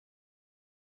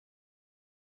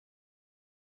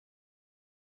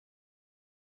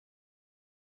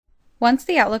Once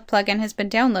the Outlook plugin has been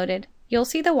downloaded, you'll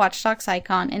see the WatchDox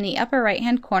icon in the upper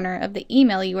right-hand corner of the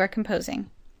email you are composing.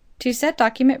 To set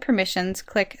document permissions,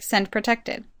 click Send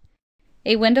Protected.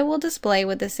 A window will display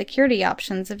with the security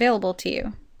options available to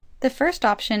you. The first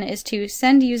option is to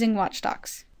send using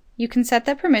WatchDox. You can set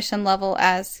the permission level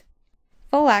as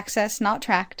Full Access Not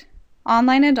Tracked,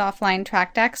 Online and Offline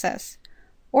Tracked Access,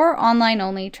 or Online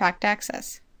Only Tracked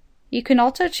Access. You can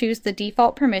also choose the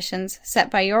default permissions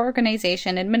set by your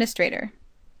organization administrator.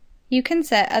 You can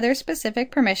set other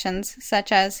specific permissions such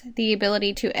as the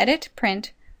ability to edit,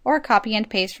 print, or copy and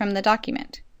paste from the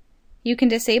document. You can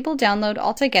disable download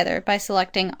altogether by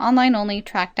selecting Online Only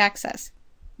Tracked Access,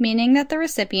 meaning that the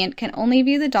recipient can only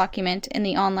view the document in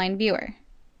the online viewer.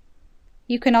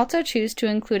 You can also choose to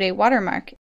include a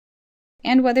watermark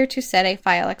and whether to set a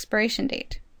file expiration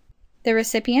date. The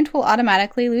recipient will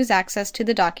automatically lose access to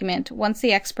the document once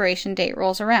the expiration date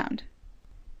rolls around.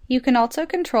 You can also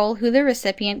control who the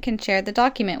recipient can share the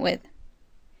document with.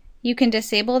 You can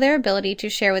disable their ability to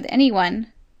share with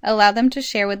anyone, allow them to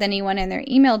share with anyone in their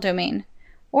email domain,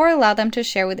 or allow them to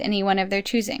share with anyone of their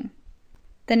choosing.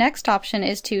 The next option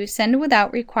is to send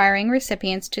without requiring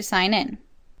recipients to sign in.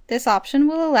 This option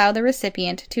will allow the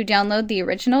recipient to download the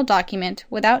original document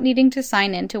without needing to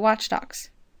sign in to WatchDox.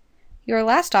 Your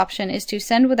last option is to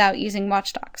send without using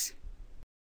WatchDox.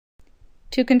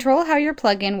 To control how your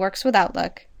plugin works with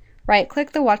Outlook,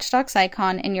 right-click the WatchDox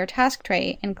icon in your task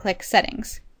tray and click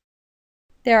Settings.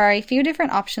 There are a few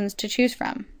different options to choose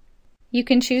from. You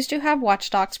can choose to have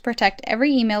WatchDox protect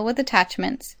every email with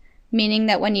attachments, meaning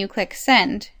that when you click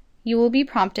Send, you will be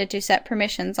prompted to set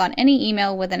permissions on any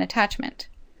email with an attachment.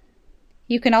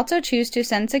 You can also choose to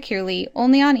send securely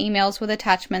only on emails with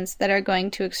attachments that are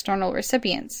going to external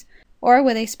recipients, or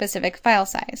with a specific file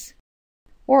size,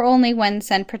 or only when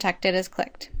Send Protected is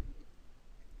clicked.